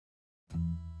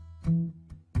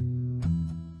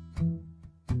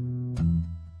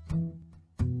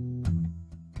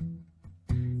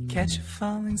Catch a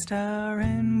falling star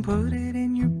and put it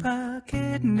in your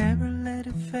pocket, never let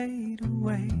it fade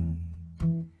away.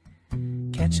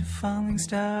 Catch a falling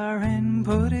star and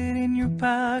put it in your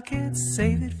pocket,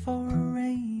 save it for a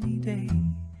rainy day.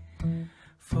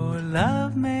 For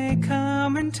love may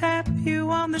come and tap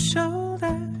you on the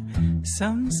shoulder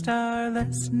some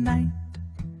starless night.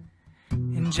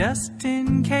 And just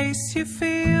in case you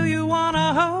feel you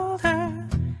wanna hold her,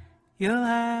 you'll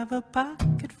have a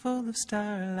pocket full of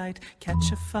starlight.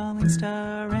 Catch a falling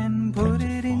star and put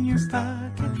it in your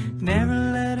pocket, never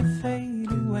let it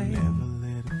fade away.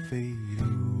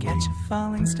 Catch a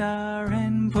falling star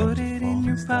and put it in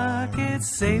your pocket,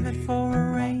 save it for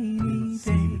a rainy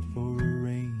day.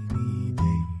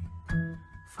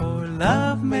 For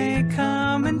love may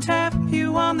come and tap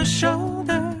you on the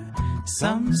shoulder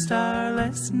some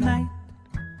starless night.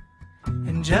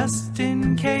 And just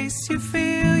in case you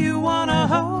feel you wanna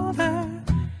hold her,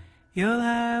 you'll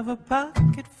have a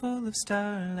pocket full of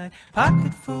starlight,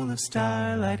 pocket full of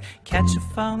starlight. Catch a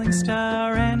falling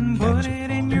star and put it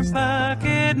in your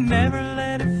pocket, never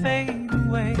let it fade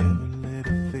away.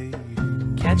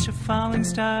 Catch a falling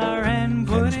star and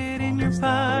put it in your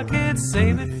pocket,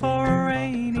 save it for a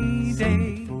rainy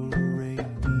day.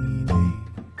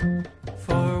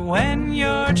 For when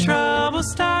your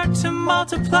troubles start to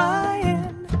multiplying,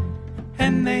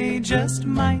 and they just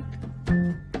might,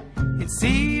 it's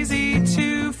easy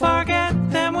to forget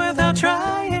them without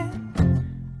trying.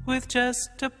 With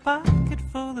just a pocket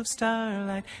full of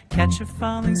starlight, catch a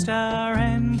falling star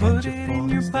and put it in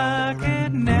your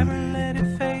pocket, never let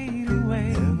it fade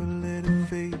away.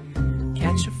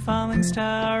 Catch a falling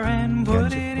star and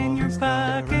put it in your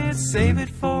pocket, save it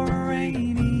for a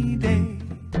rainy day.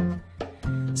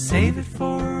 Save it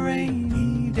for a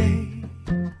rainy day.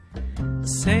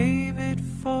 Save it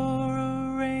for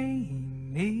a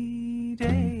rainy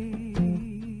day.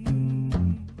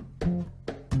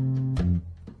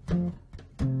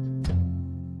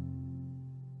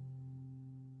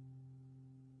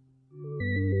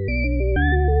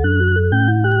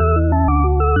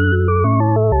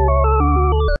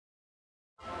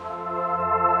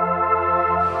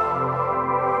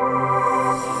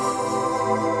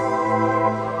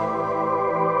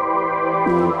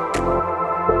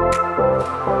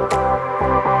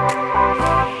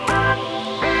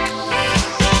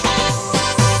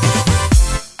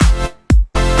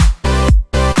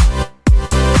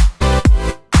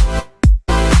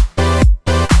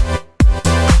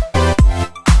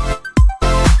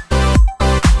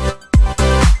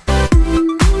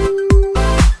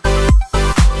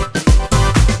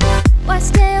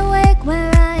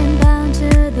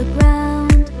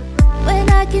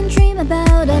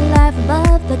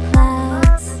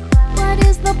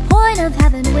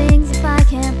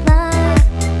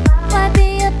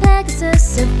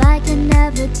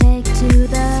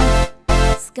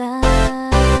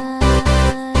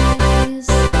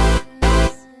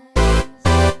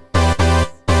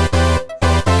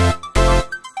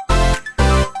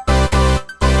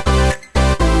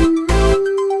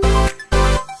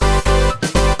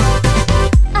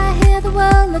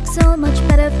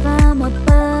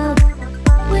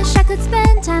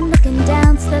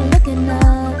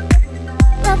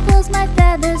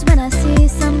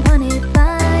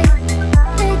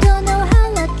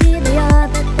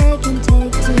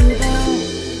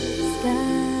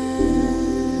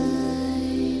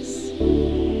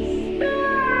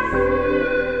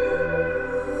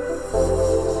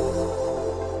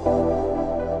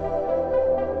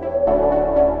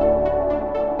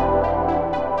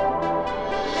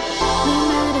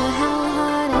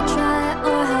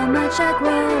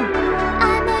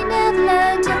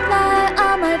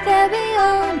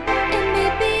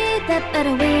 Better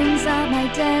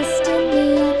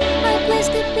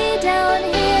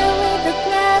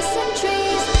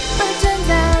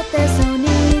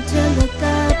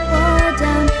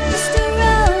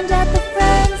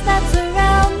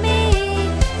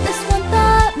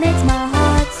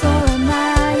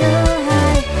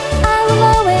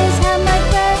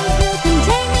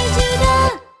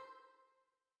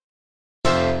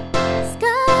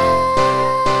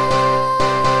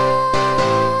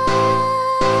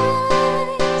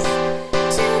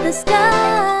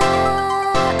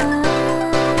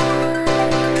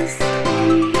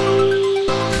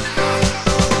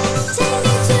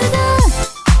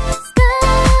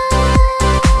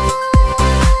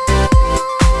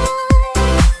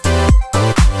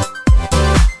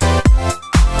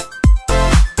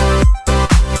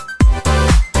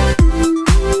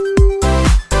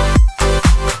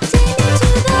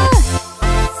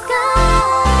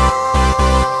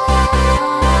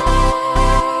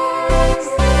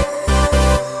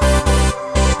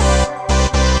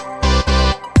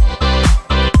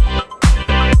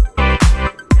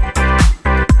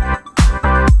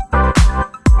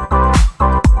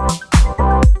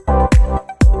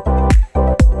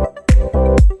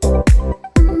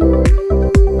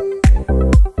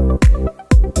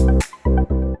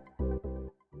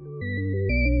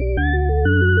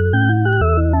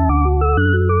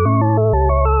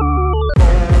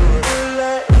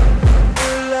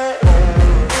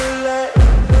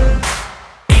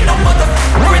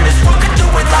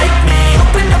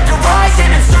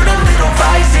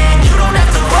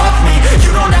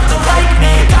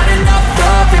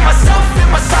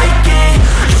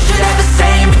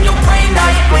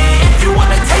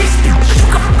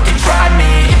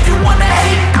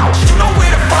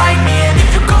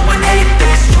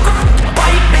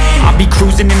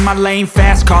my lane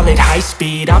fast, call it high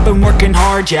speed. I've been working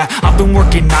hard, yeah, I've been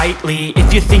working nightly.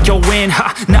 If you think you'll win,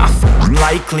 ha, nah,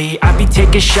 likely. I be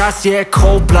taking shots, yeah,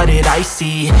 cold-blooded,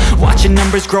 icy. Watching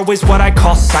numbers grow is what I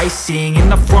call sightseeing. In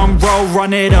the front row,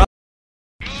 run it up.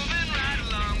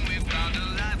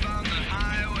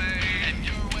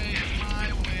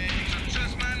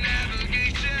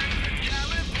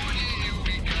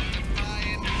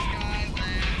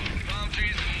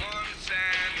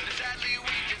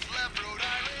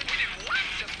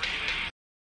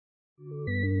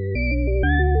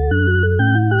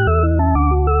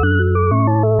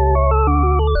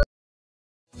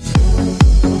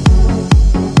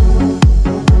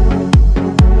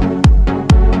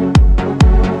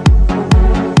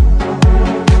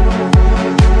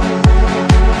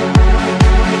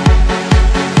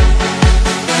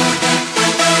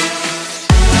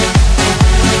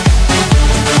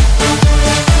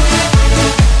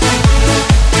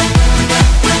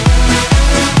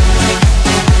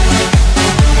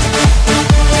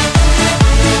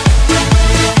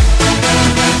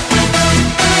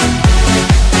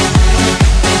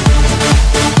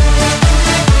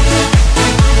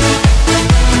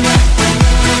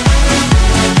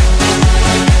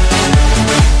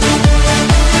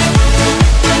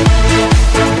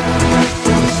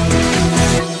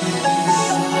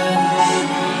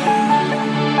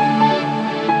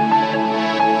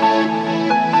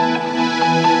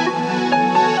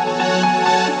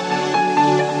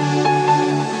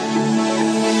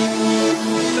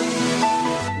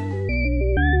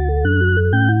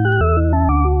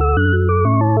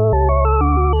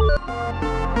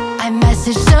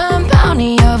 Some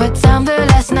bounty over time the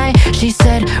last night. She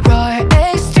said raw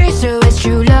X3, so it's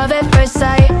true love at first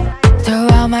sight. Throw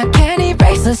out my candy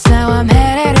bracelets, now I'm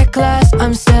headed to class.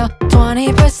 I'm still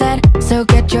 20%, so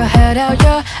get your head out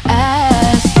your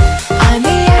ass. I'm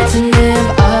the antonym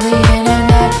of the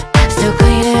internet, still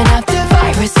cleaning up the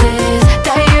viruses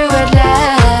that you had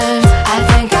left. I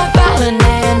think I'm falling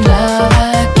in love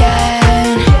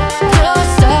again. Don't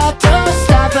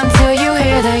stop until you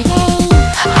hear the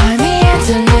I'm the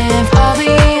antonym of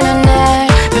the internet,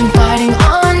 been fighting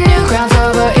on new grounds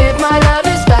over if my love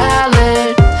is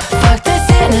valid. Fuck the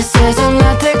cynicism,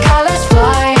 let the colors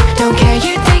fly. Don't care,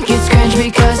 you think it's cringe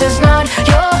because it's not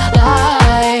your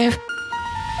life.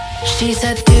 She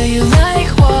said, do you like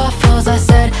waffles? I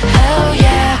said, hell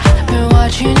yeah. Been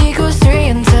watching Equals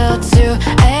 3 until 2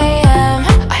 a.m.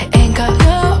 I ain't got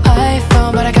no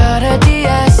iPhone, but I got a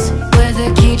DS with a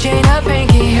keychain, a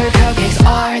pinky. Her cupcakes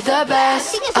are the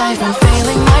best. I've been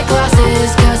failing my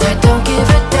classes cause I don't give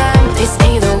a damn. They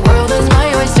say the world is my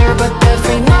oyster, but the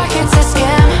free market's a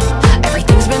scam.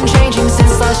 Everything's been changing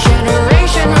since last generation.